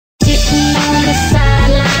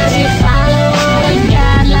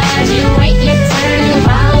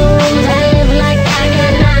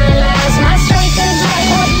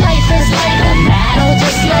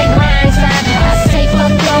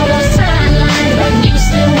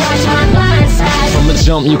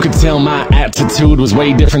something you could tell my attitude was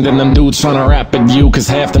way different than them dudes trying to rap at you. Cause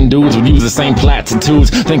half them dudes would use the same platitudes,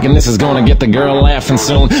 thinking this is gonna get the girl laughing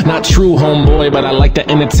soon. Not true, homeboy, but I like the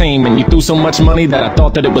entertainment. You threw so much money that I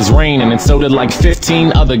thought that it was raining, and so did like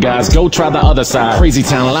 15 other guys. Go try the other side. Crazy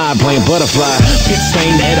Town Live playing Butterfly. Pit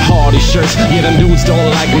stained Ed Hardy shirts. Yeah, them dudes don't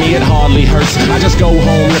like me, it hardly hurts. I just go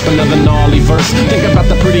home, rip another gnarly verse. Think about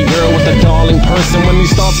the pretty girl with the darling person. When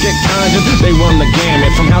these thoughts get conjured, they run the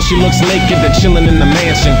gamut. From how she looks naked to chilling in the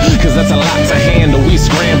mansion. Cause that's a lot to handle. We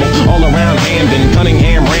scramble all around Hamden,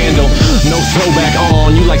 Cunningham, Randall. No throwback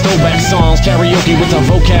on, you like throwback songs. Karaoke with the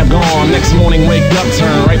vocab gone. Next morning wake up,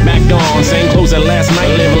 turn right back on. Same clothes that last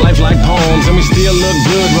night, live life like poems. And we still look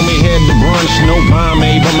good when we head to brunch. No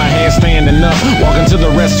pomade, but my hair standing up. Walking to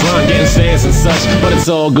the restaurant, getting stares and such. But it's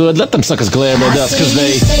all good, let them suckers glare at us. Cause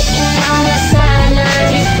they sitting on the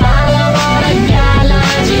sidelines, you follow all the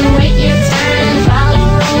guidelines. You wait your turn and follow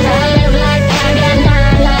rules. I live like I got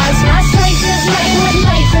 9 lives. My strength is like what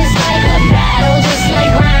life is like. A battle just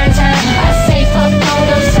like grind time. I say fuck all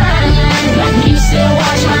those timelines, but you still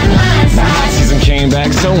watch my blind side. Season came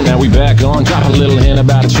back, so now we back on. Drop a little hint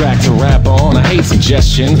about a track to rap on. I hate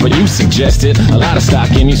suggestions, but you suggested a lot of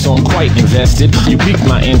stock in you, so I'm quite invested. You piqued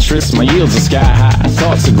my interest, my yields are sky high.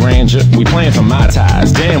 Thoughts of grandeur, we playing for my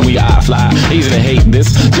ties. Damn, we eye fly, easy to hate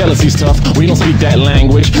this. Jealousy's tough, we don't speak that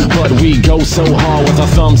language, but we go so hard with our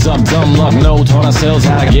thumbs up. Dumb luck, no, taught ourselves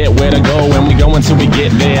how to get where to go, and we go until we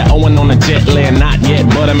get there. Owing on a jet lag, not yet,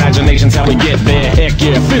 but imagination's how we get there. Heck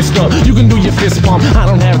yeah, fist up, you can do your fist pump. I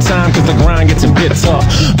don't have time, cause the grind gets a bit tough.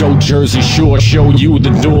 Go Jersey Shore, show you the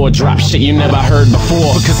door. Drop shit you never heard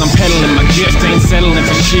before, because I'm peddling my gift, ain't settling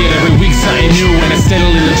for shit. Every week something new and it's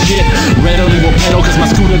steadily legit. Readily will pedal cause my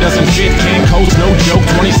scooter doesn't fit. Can't coast, no joke,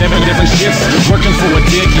 27 different shifts. Working for a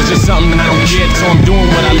dick is just something I don't get, so I'm doing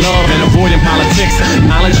what I love and avoiding politics.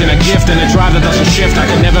 Knowledge and a gift and a drive that doesn't shift. I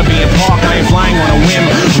can never be in park, I ain't flying on a whim.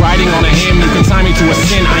 Riding on a hymn, you can tie me to a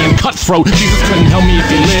sin. I am cutthroat, Jesus couldn't help me if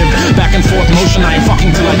he lived. Back and forth motion, I ain't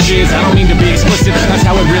fucking till I jizz. I don't mean to be explicit, that's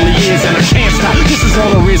how it really is. And I can't stop, this is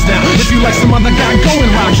all there is now. If you like some other guy, go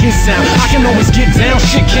and rock his sound. I can always get down,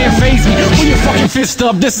 shit can't faze me. Put your fucking fist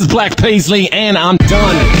up, this is Black Paisley, and I'm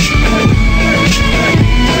done.